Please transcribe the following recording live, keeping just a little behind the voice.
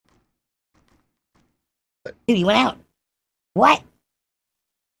Dude, he went out. What?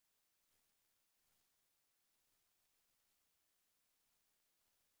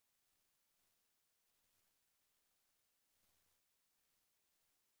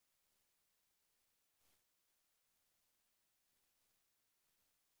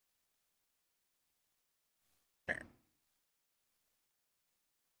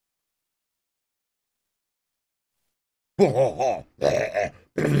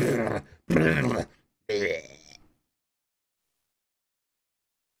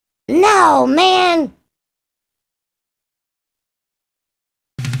 No, man.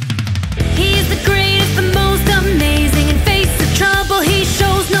 He's the greatest, the most amazing. In face of trouble, he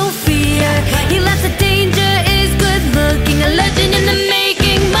shows no fear. He laughs at danger, is good looking. A legend in the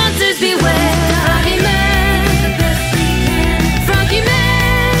making, monsters beware. Froggy Man, Froggy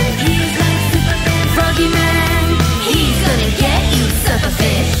Man, he's like Superman. Froggy Man, he's gonna get you,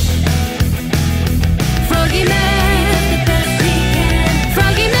 Superfish. Froggy Man,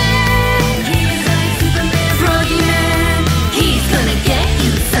 Froggy Man, he's like Superman. Froggy Man, he's gonna get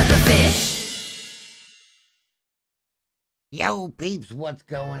you, Superfish. Yo, peeps, what's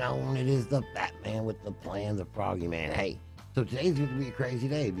going on? It is the Batman with the plans of Froggy Man. Hey, so today's going to be a crazy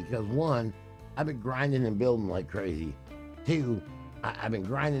day because one, I've been grinding and building like crazy. Two, I've been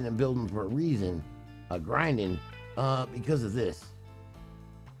grinding and building for a reason. Because of this.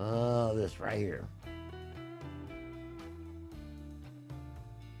 This right here.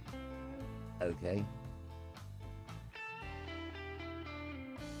 Okay.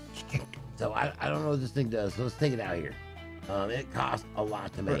 So I don't know what this thing does, so let's take it out here. It costs a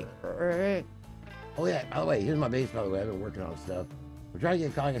lot to make. Oh yeah, by the way, here's my base, by the way. I've been working on stuff. I'm trying to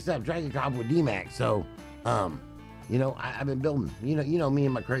get, like I said, I'm trying to get caught up with D-Max. So, you know, I've been building. You know me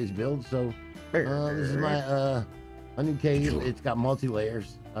and my crazy builds. So, this is my a new cave. It's got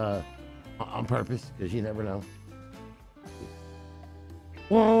multi-layers on purpose because you never know.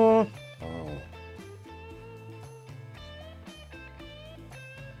 Oh.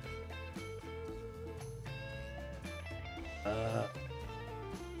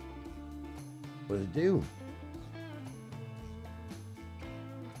 What does it do?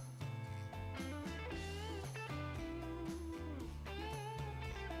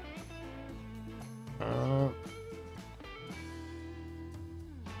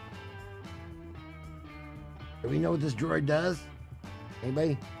 Do we know what this droid does?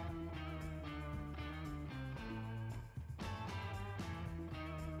 Anybody?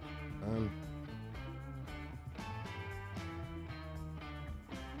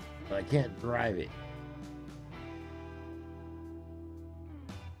 But I can't drive it.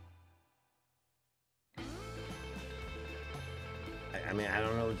 I mean, I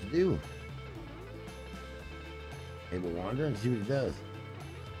don't know what to do. Maybe we'll wander and see what it does.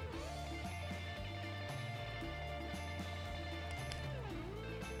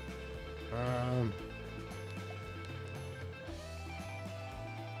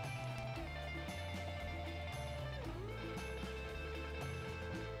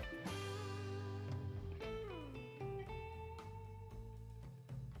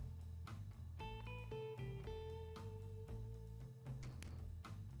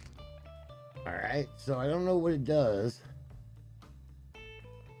 Alright, so I don't know what it does.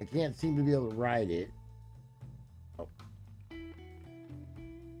 I can't seem to be able to ride it. Oh.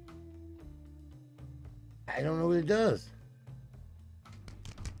 I don't know what it does.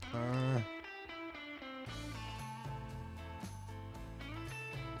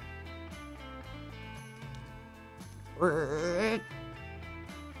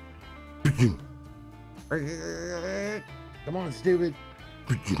 Come on, stupid.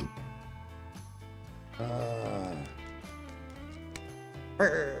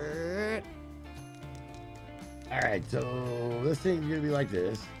 Alright, so this thing's gonna be like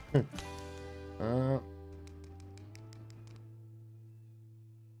this.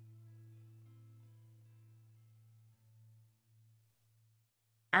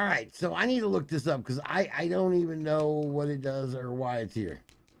 Alright, so I need to look this up because I don't even know what it does or why it's here.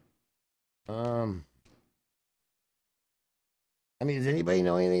 I mean, does anybody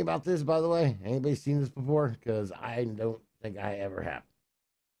know anything about this, by the way? Anybody seen this before? Because I don't think I ever have.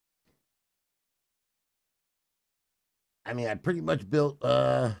 I mean, I pretty much built,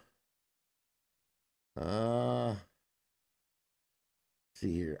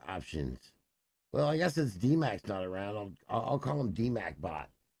 see here, options. Well, I guess it's D-Max not around. I'll call him D-Mac Bot.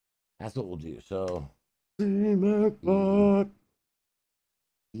 That's what we'll do. So, D-Mac Bot.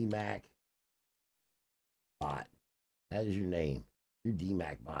 D-Mac Bot. That is your name. Your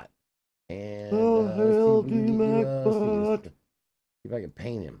D-Mac Bot. And D-Mac Bot. see if I can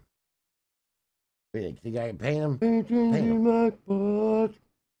paint him. Think I can paint him? Paint him. Make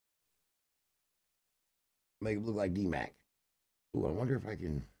him look like D-Mac. Ooh, I wonder if I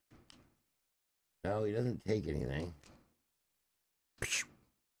can... No, he doesn't take anything.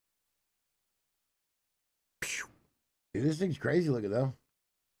 Dude, this thing's crazy looking, though.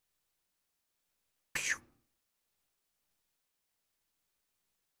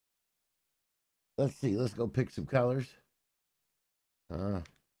 Let's see. Let's go pick some colors. We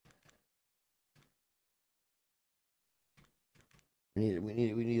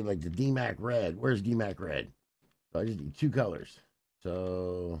need like the D-Mac red. Where's D-Mac red? So I just need 2 colors.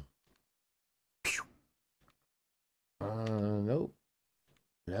 So, nope.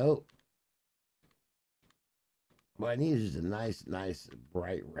 What I need is just a nice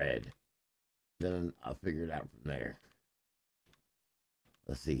bright red. Then I'll figure it out from there.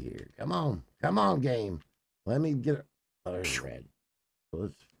 Let's see here. Come on, game. Let me get it. Oh, there's red. So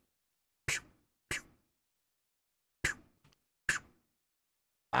let's.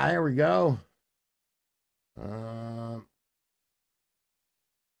 There we go.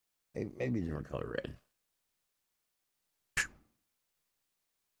 Maybe a different color red.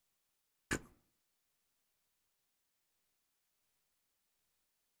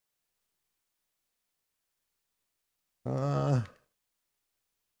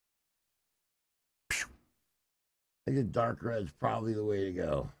 I think the dark red's probably the way to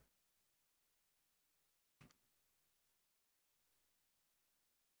go.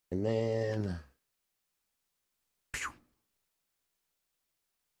 And then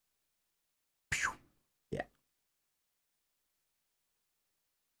yeah.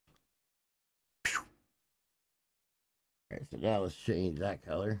 All right, so now let's change that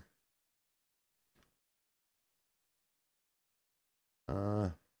color.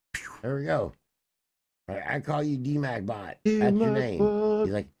 There we go. All right, I call you D-Mac Bot. That's your name.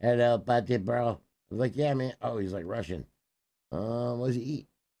 He's like, hello, buddy, bro. I was like, yeah, man. Oh, he's like Russian. What does he eat?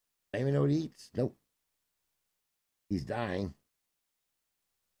 I don't even know what he eats. Nope. He's dying.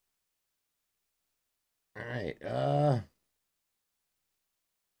 All right.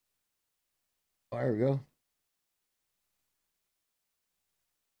 There we go.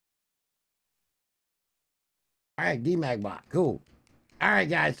 All right, D-Mac Bot. Cool. All right,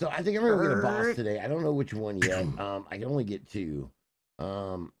 guys. So I think I'm gonna get a boss today. I don't know which one yet. I can only get 2.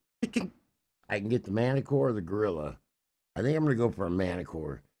 I can get the Manicore or the Gorilla. I think I'm gonna go for a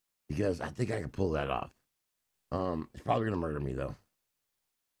Manicore because I think I can pull that off. It's probably gonna murder me though.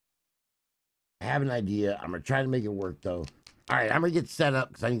 I have an idea. I'm gonna try to make it work though. All right, I'm gonna get set up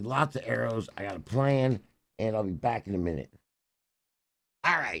because I need lots of arrows. I got a plan, and I'll be back in a minute.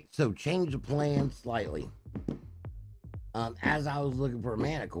 All right, so change the plan slightly. As I was looking for a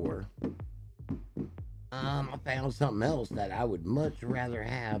Manicore, I found something else that I would much rather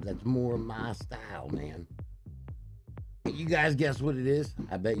have that's more my style, man. Can you guys guess what it is?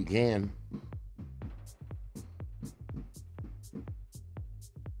 I bet you can.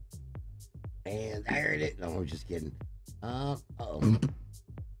 And there it is. No, I'm just kidding. Uh-oh.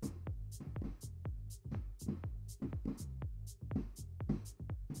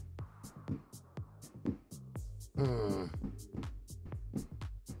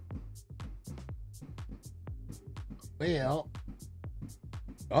 Well,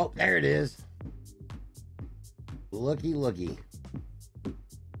 oh, there it is. Looky.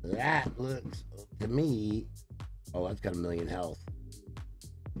 That looks to me. Oh, that's got 1,000,000 health.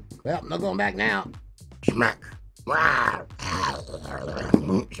 Well, no going back now. Smack. Smack.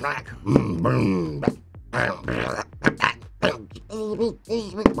 Boom. Smack. Boom.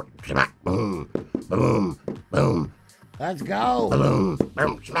 Boom. Boom. Let's go. Boom.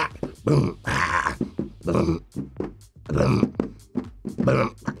 Boom. Smack. Boom. Boom. Boom.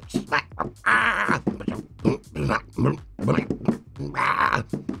 Boom. Smack.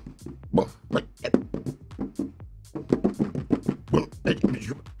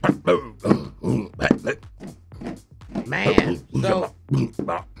 Man, so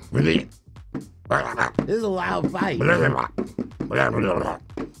this is a loud fight. I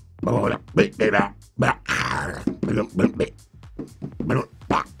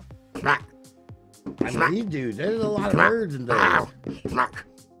mean, these dudes, there's a lot of birds in there. Smack.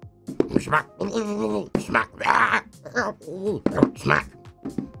 Smack. Smack. Smack.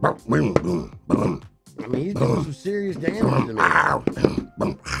 Boom. Boom. Boom. I mean, he's doing some serious damage to me.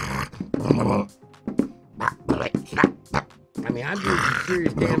 I mean, I'm doing some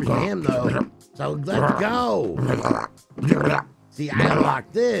serious damage to him, though. So let's go. See, I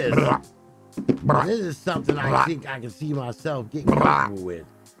unlocked this. This is something I think I can see myself getting comfortable with.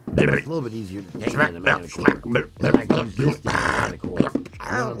 It's a little bit easier to tame than a Manticore. And I can resist the Manticore.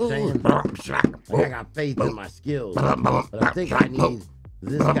 You know what I'm saying? Like I got faith in my skills. But I think I need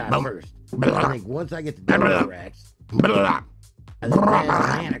this guy first. I think once I get the Dodo Rex, and then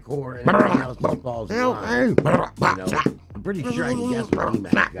Manticore and everything else just falls in line. You know, I'm pretty sure I can guess what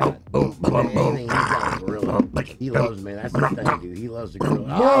D-Mac got. Anything he's got a gorilla. He loves me. That's the thing, dude. He loves the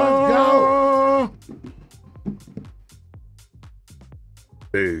gorilla. Oh, let's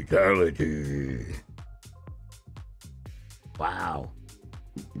go! Fatality. Wow.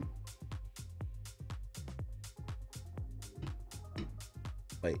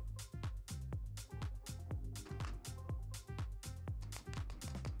 Wait.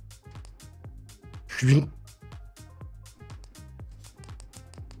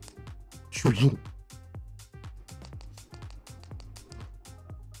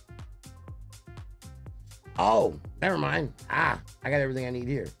 Oh, never mind. I got everything I need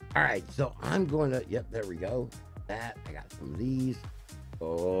here. All right, so I'm going to, yep, there we go. That, I got some of these.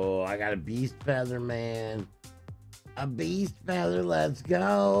 Oh, I got a beast feather, man. A beast feather, let's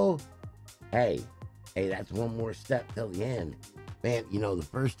go. Hey, that's one more step till the end. Man, you know, the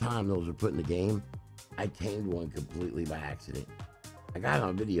first time those were put in the game, I tamed one completely by accident. I got it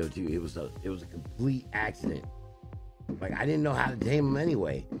on video too. It was a complete accident. Like, I didn't know how to tame them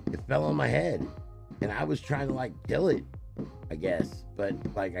anyway. It fell on my head. And I was trying to, like, kill it, I guess. But,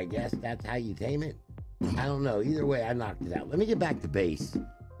 like, I guess that's how you tame it. I don't know. Either way, I knocked it out. Let me get back to base.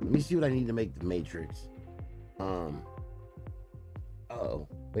 Let me see what I need to make the Matrix. Uh-oh.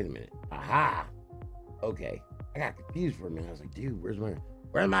 Wait a minute. Aha! Okay. I got confused for a minute. I was like, dude, where's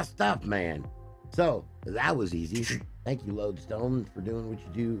my stuff, man? So, that was easy. Thank you, Lodestone, for doing what you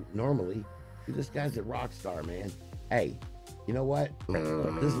do normally. Dude, this guy's a rock star, man. Hey. You know what?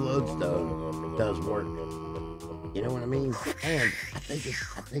 This Lodestone does work. You know what I mean? And I think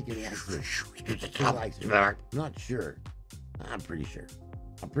it likes me. I'm not sure. I'm pretty sure.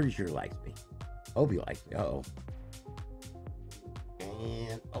 I'm pretty sure it likes me. Hope he likes me. Uh-oh.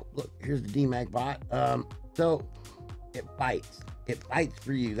 And, oh, look, here's the D-Mac bot. So, it fights. It fights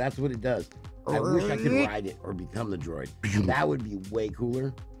for you. That's what it does. I wish I could ride it or become the droid. That would be way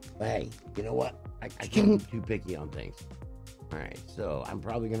cooler. But hey, you know what? I can't be too picky on things. All right, so I'm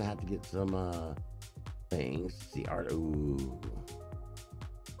probably gonna have to get some things. See, art. Ooh,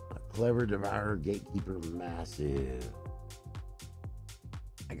 a clever devourer, gatekeeper, massive.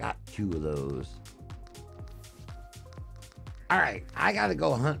 I got 2 of those. All right, I gotta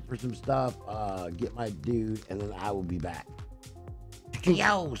go hunt for some stuff. Get my dude, and then I will be back.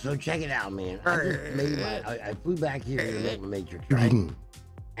 Yo, so check it out, man. I flew back here to make my Matrix, right?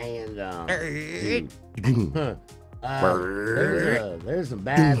 And dude, there's some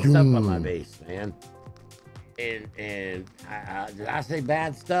bad stuff on my base, man. And did I say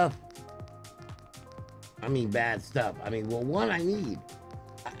bad stuff? I mean bad stuff. I mean, well, one I need.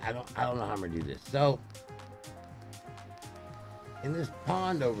 I don't know how I'm gonna do this. So in this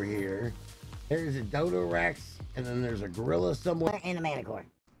pond over here, there's a Dodo Rex, and then there's a gorilla somewhere, and a Manticore.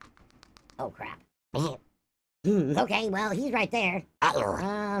 Oh crap. Okay, well, he's right there.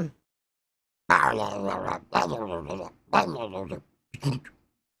 Can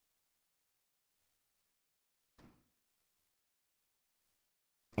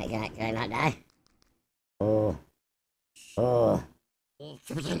I not die? Oh.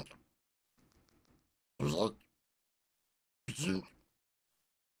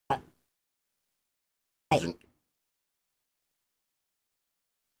 Hey.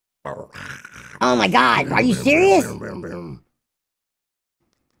 Oh my God, are you serious? Oh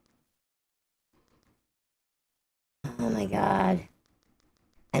my God.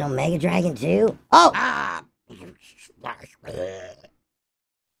 An Omega Dragon too? Oh!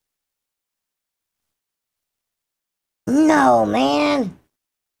 No, man.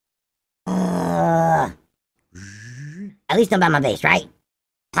 At least I'm by my base, right?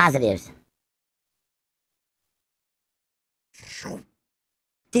 Positives.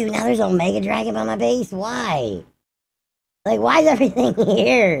 Dude, now there's an Omega Dragon by my base? Why? Like, why is everything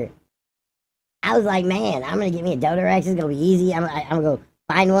here? I was like, man, I'm gonna get me a Dodo Rex. It's gonna be easy. I'm gonna go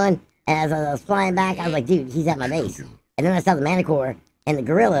find one. And as I was flying back, I was like, dude, he's at my base. And then I saw the Manticore and the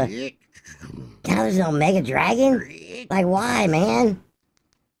gorilla. Now there's an Omega Dragon? Like, why, man?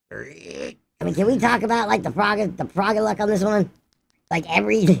 I mean, can we talk about, like, the Frogger luck on this one? Like,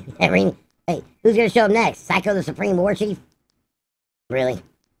 every... Hey, who's gonna show up next? Psycho the Supreme War Chief? Really?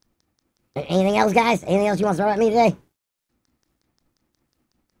 Anything else, guys? Anything else you want to throw at me today?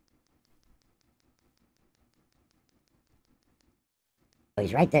 Oh,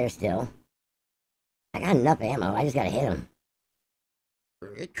 he's right there still. I got enough ammo. I just gotta hit him.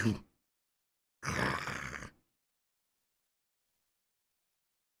 Alright,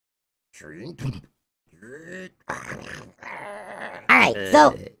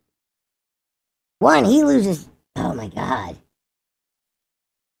 so... One, he loses... Oh my god.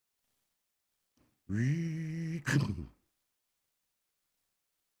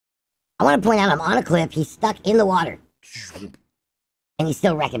 I want to point out I'm on a cliff, he's stuck in the water. And he's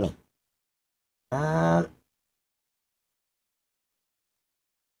still wrecking me.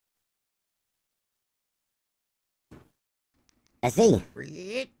 I see.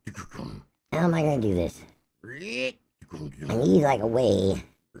 How am I gonna do this? I need like a way.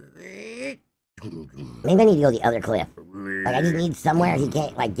 Maybe I need to go the other cliff. Like I just need somewhere he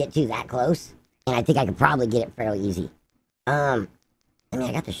can't like get to that close. And I think I could probably get it fairly easy. I mean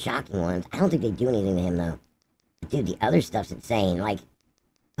I got the shocking ones. I don't think they do anything to him though. But dude, the other stuff's insane. Like,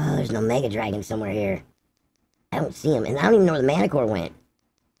 oh, there's no Mega Dragon somewhere here. I don't see him. And I don't even know where the Manicore went.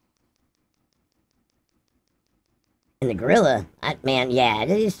 And the gorilla, man, yeah,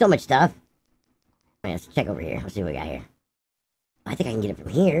 there's so much stuff. Alright, let's check over here. Let's see what we got here. I think I can get it from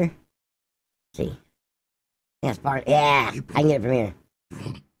here. Let's see. Yeah, yeah, I can get it from here.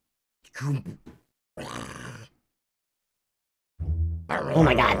 Oh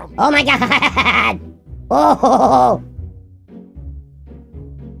my god. Oh my god! Oh!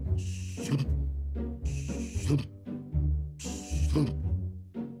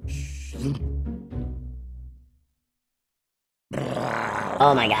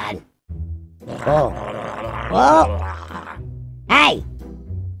 Oh my god. Whoa. Whoa! Hey!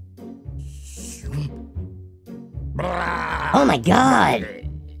 Oh my god!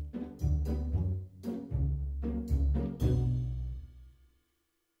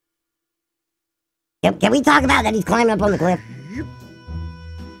 Can we talk about that he's climbing up on the cliff?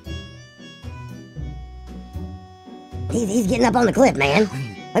 He's getting up on the cliff, man.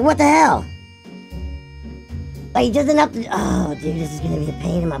 Like, what the hell? Like, he doesn't have to... Oh, dude, this is gonna be a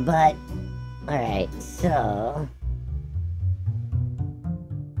pain in my butt. Alright, so...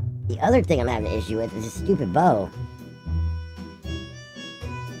 The other thing I'm having an issue with is this stupid bow.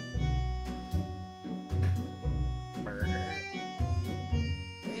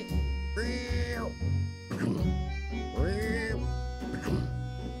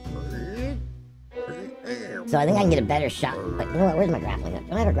 So I think I can get a better shot. But you know what? Where's my grappling hook?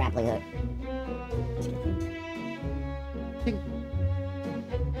 Don't I have a grappling hook?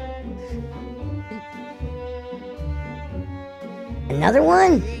 Another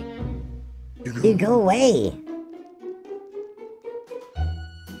one? Dude, go away.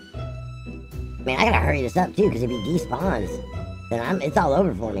 Man, I gotta hurry this up too, because if he despawns, then it's all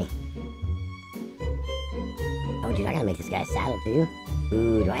over for me. Oh, dude, I gotta make this guy saddle too.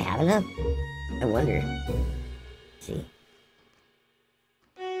 Ooh, do I have enough? I wonder. Let's see.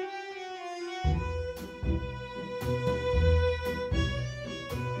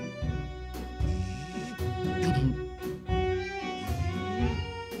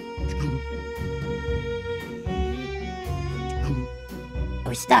 Oh,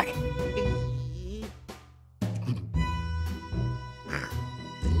 he's stuck.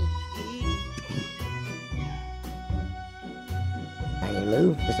 I need to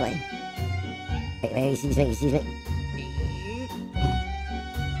move this way. Wait, he sees me, he sees me.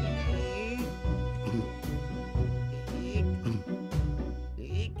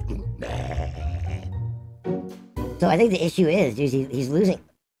 So I think the issue is, dude, he's losing.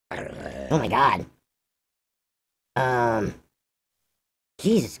 Oh my god.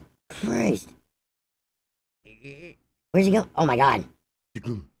 Jesus Christ. Where's he go? Oh my god.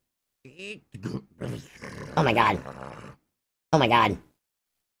 Oh my god. Oh my god.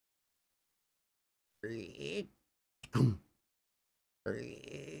 Dude,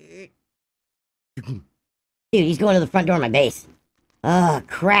 he's going to the front door of my base. Oh,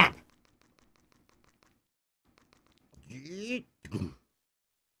 crap.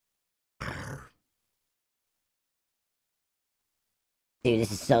 Dude,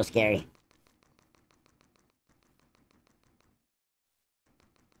 this is so scary.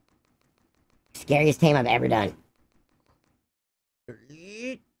 Scariest tame I've ever done.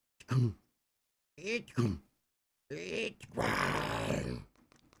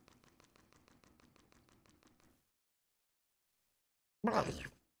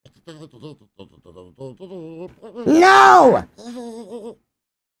 No!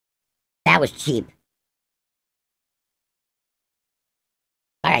 That was cheap.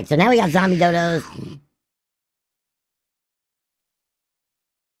 Alright, so now we got zombie dodos.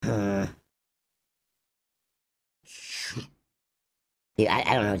 Dude,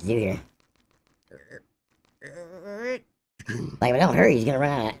 I don't know what to do here. Like, if I don't hurry, he's gonna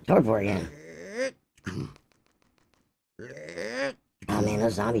run out of torpor again. Oh man,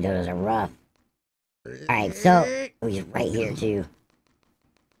 those zombie dodos are rough. Alright, so, he's right here too.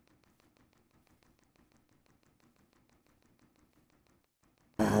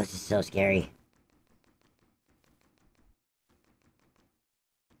 Oh, this is so scary.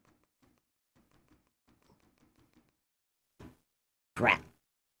 Crap.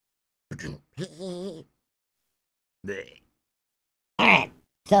 Alright,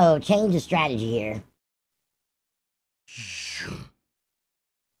 so change the strategy here.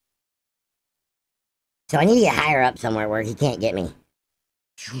 So I need to get higher up somewhere where he can't get me.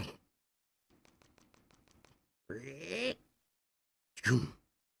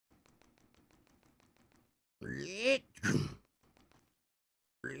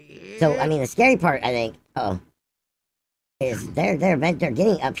 So, I mean, the scary part, I think, is they're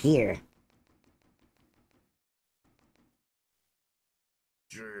getting up here.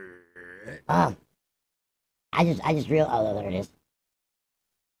 Oh, I just realized. Oh, there it is.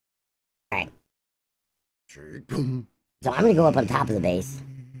 All right. So I'm gonna go up on top of the base.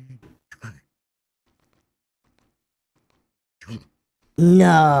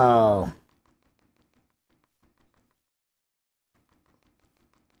 No.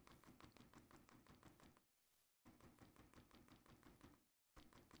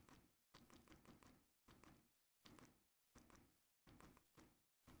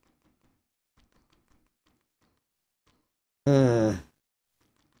 Hmm.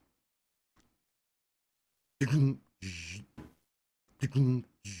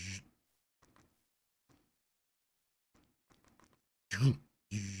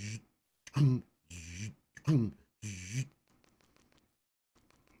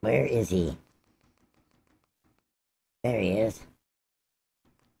 Where is he? There he is.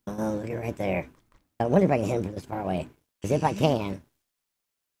 Oh, look at right there. I wonder if I can hit him from this far away. Because if I can...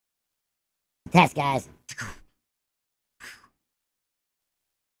 Test, guys.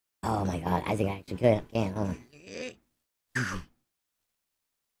 Oh my god, I think I actually can. Hold on.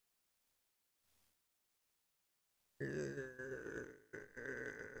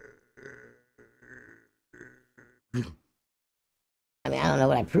 I mean, I don't know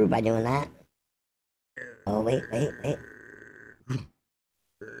what I proved by doing that. Oh, wait.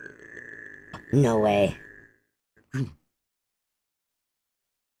 No way.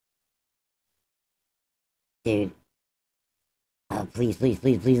 Dude. Oh, please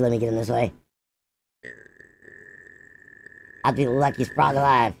let me get in this way. I'll be the luckiest frog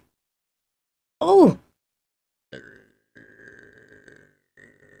alive. Oh!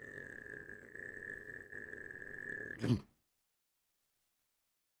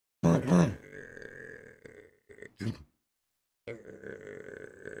 Come on.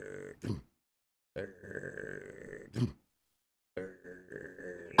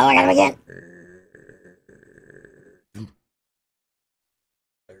 Oh, I got him again.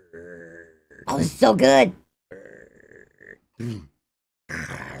 Oh, this is so good.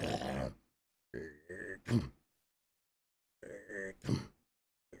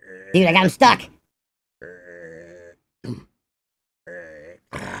 Dude, I got him stuck.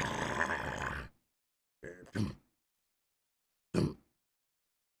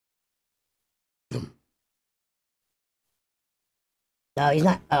 No, he's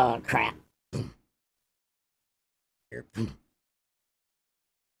not. Oh, crap.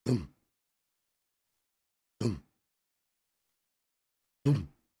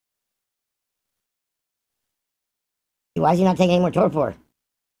 Why is he not taking any more torpor?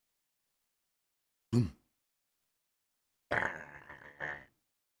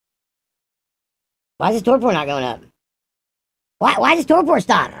 Why is his torpor not going up? Why does torpor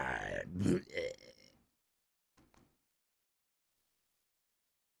stop?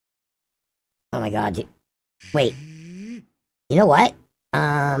 Oh my god, dude. Wait. You know what?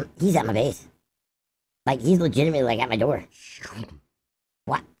 He's at my base. Like, he's legitimately, like, at my door.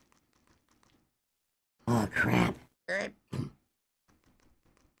 What? Oh, crap.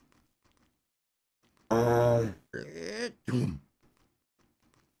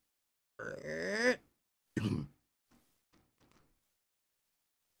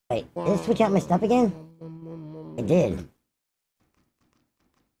 Wait, did I switch out my stuff again? I did.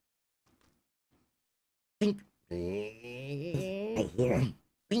 Right here.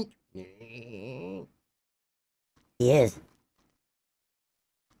 He is.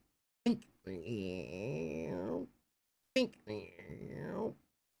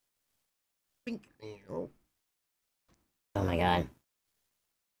 Oh my god.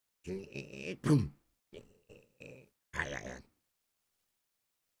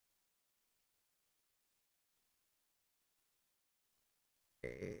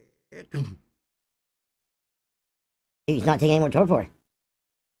 Dude, he's not taking any more torpor.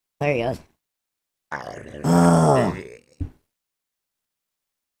 There he goes. Oh.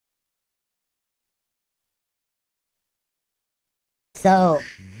 So,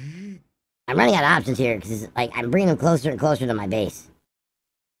 I'm running out of options here because like I'm bringing him closer and closer to my base,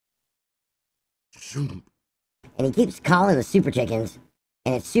 and he keeps calling the super chickens,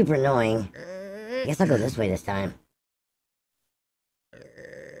 and it's super annoying. I guess I'll go this way this time.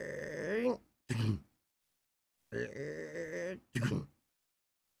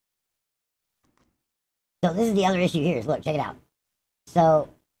 So this is the other issue here. Is look, check it out.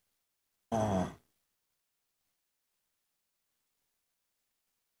 So, where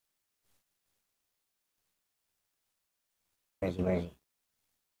is he? Where is he?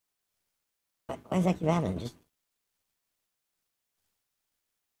 Why does that keep happening? Just.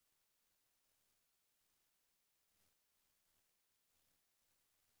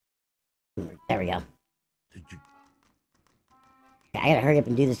 There we go. I gotta hurry up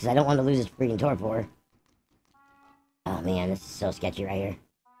and do this because I don't want to lose this freaking torpor. Oh man, this is so sketchy right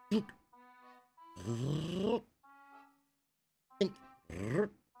here.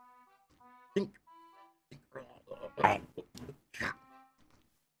 Alright.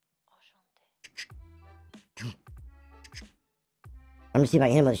 I'm gonna see if I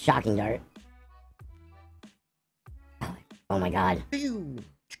can hit him with a shocking dart. Oh my god.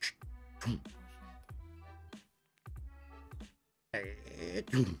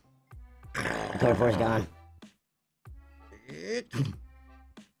 The torpor's gone.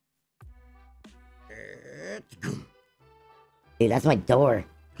 Dude, that's my door.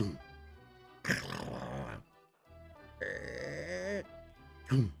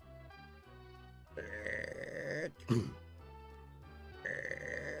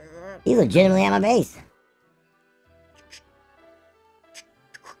 He's legitimately at my base.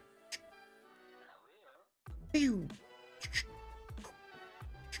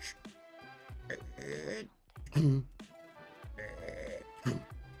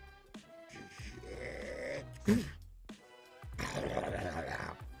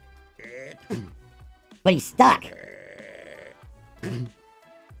 But he's stuck.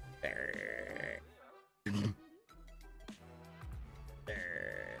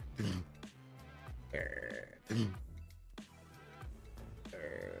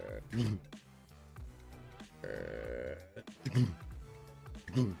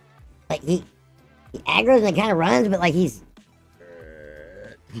 Like he aggroes and it kind of runs, but like he's.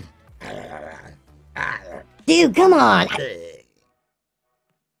 Dude, come on!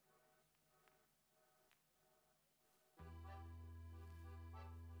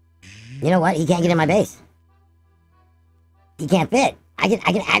 You know what? He can't get in my base. He can't fit. I can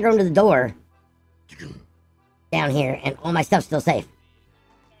aggro him to the door down here, and all my stuff's still safe.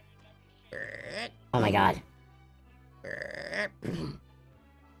 Oh my god.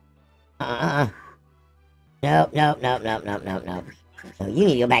 Nope. No, you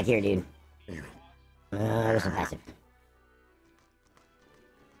need to go back here, dude. There's some passive.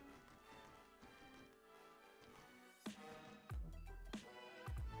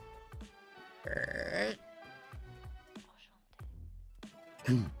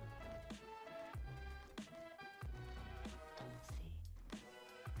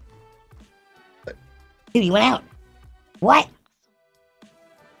 Dude, he went out. What?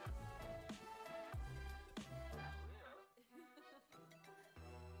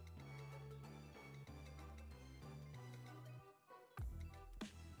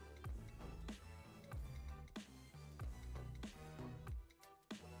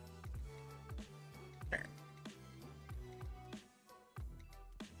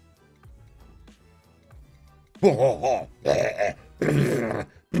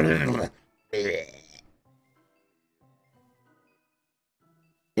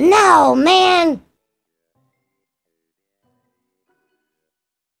 No, man!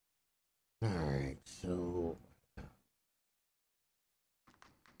 Alright, so...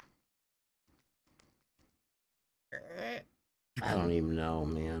 I don't even know,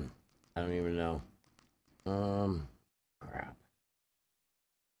 man. I don't even know. Crap.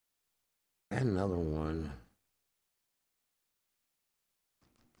 And another one.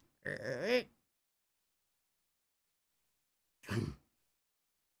 There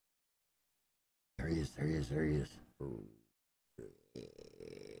he is.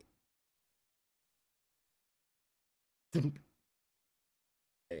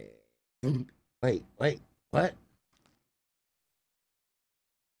 Wait, what?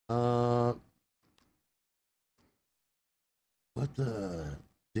 What the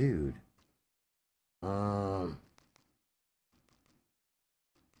dude?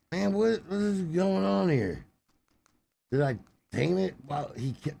 Man, what is going on here? Did I tame it? Well,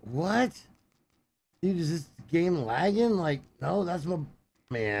 what? Dude, is this game lagging? Like, no, that's my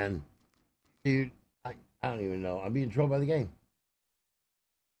man. Dude, I don't even know. I'm being trolled by the game.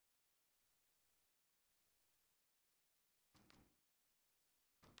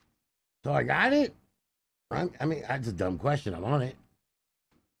 So I got it? I mean, that's a dumb question. I'm on it.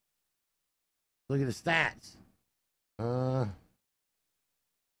 Look at the stats.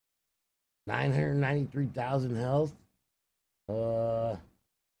 993,000 health.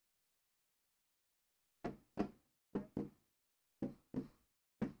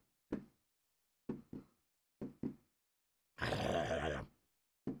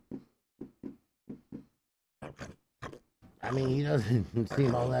 I mean, he doesn't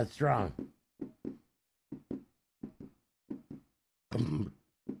seem all that strong.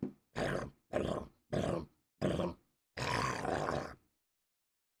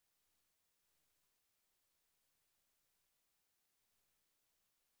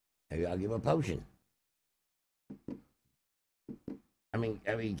 Maybe I'll give him a potion. I mean,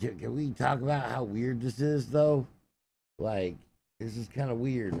 can we talk about how weird this is, though? Like, this is kind of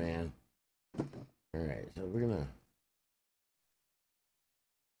weird, man. All right, so we're gonna.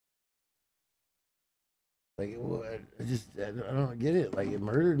 Like, I don't get it. Like, it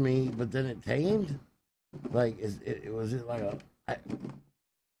murdered me, but then it tamed. Like, was it like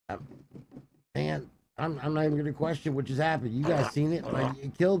man, I'm not even gonna question what just happened. You guys seen it? Like,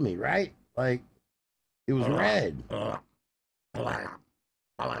 it killed me, right? Like, it was red.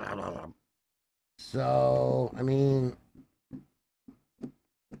 So, I mean,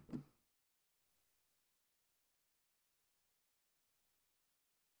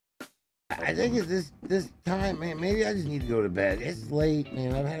 I think it's this time, man. Maybe I just need to go to bed. It's late,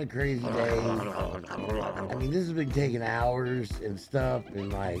 man. I've had a crazy day. I mean, this has been taking hours and stuff,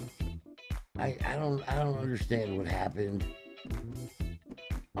 and like, I don't understand what happened.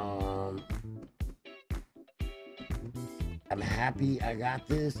 I'm happy I got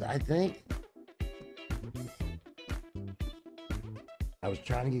this. I think I was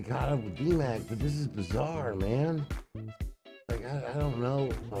trying to get caught up with DMAC, but this is bizarre, man. Like, I don't know.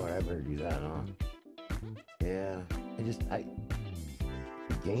 Oh, I better do that, huh? Yeah. The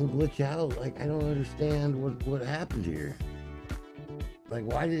game glitch out. Like, I don't understand what happened here. Like,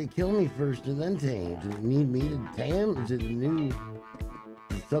 why did it kill me first and then tame? Did it need me to tame? Is it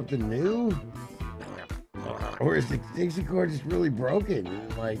something new? Or is the extinction cord just really broken?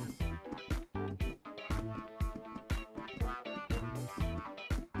 Like,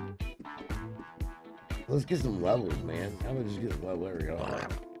 let's get some levels, man. How about just get a level? There we go.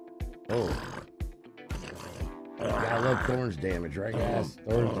 Oh. I love Thorn's damage, right, guys?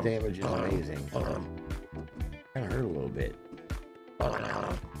 Thorn's damage is amazing. Kind of hurt a little bit.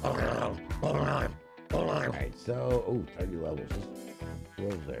 Alright, so... Oh, 30 levels.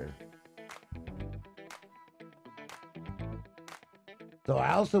 What's there? So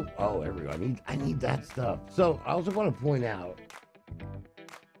I also... Oh, there we go. I need that stuff. So I also want to point out...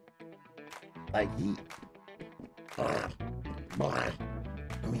 Like, I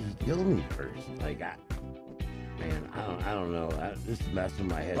mean, he killed me first. Like, man, I don't know. This is messing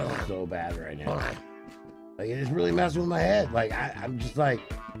with my head so bad right now. Like, it is really messing with my head. Like, I'm just like,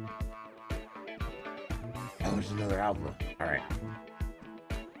 oh, there's another alpha. All right.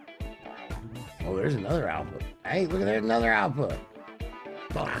 Oh, there's another alpha. Hey, look at there's another alpha.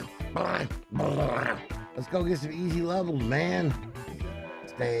 Let's go get some easy levels, man.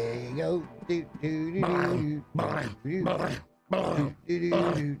 Stay go. Do do do do do.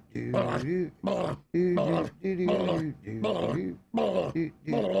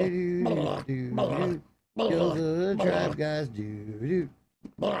 Kill the tribe guys, do.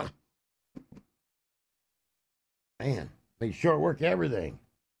 Man, make short work everything.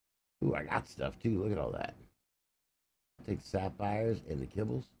 Ooh, I got stuff too. Look at all that. Take sapphires and the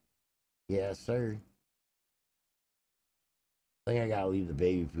kibbles. Yes, sir. I think I gotta leave the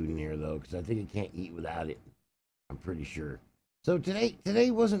baby food in here though, because I think it can't eat without it. I'm pretty sure. So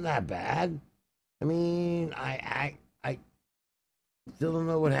today wasn't that bad. I mean, I still don't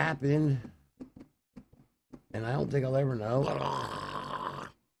know what happened, and I don't think I'll ever know.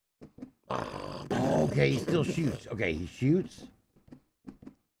 Okay, he still shoots. Okay, he shoots.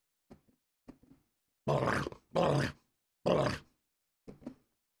 Oh,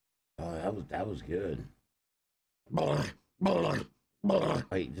 that was good.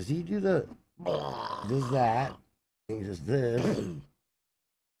 Wait, does he do the? Does that? He does this.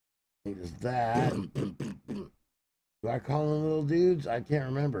 He does that. Do I call them little dudes? I can't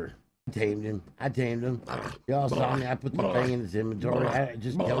remember. tamed him. I tamed him. Y'all saw me. I put the thing in his inventory. It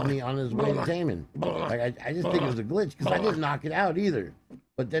just killed me on his way to taming. Like, I just think it was a glitch because I didn't knock it out either.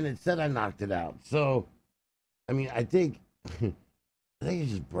 But then it said I knocked it out. So, I mean, I think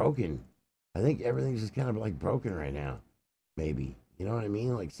it's just broken. I think everything's just kind of like broken right now. Maybe. You know what I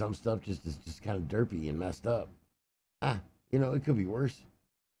mean? Like some stuff just is just kind of derpy and messed up. You know, it could be worse.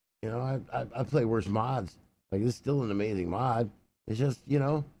 You know, I play worse mods. Like, this is still an amazing mod. It's just, you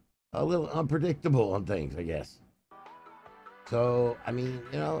know, a little unpredictable on things, I guess. So, I mean,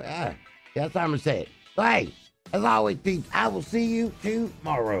 you know, that's how I'm going to say it. So, hey, as always, peeps, I will see you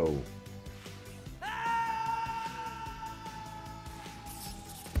tomorrow.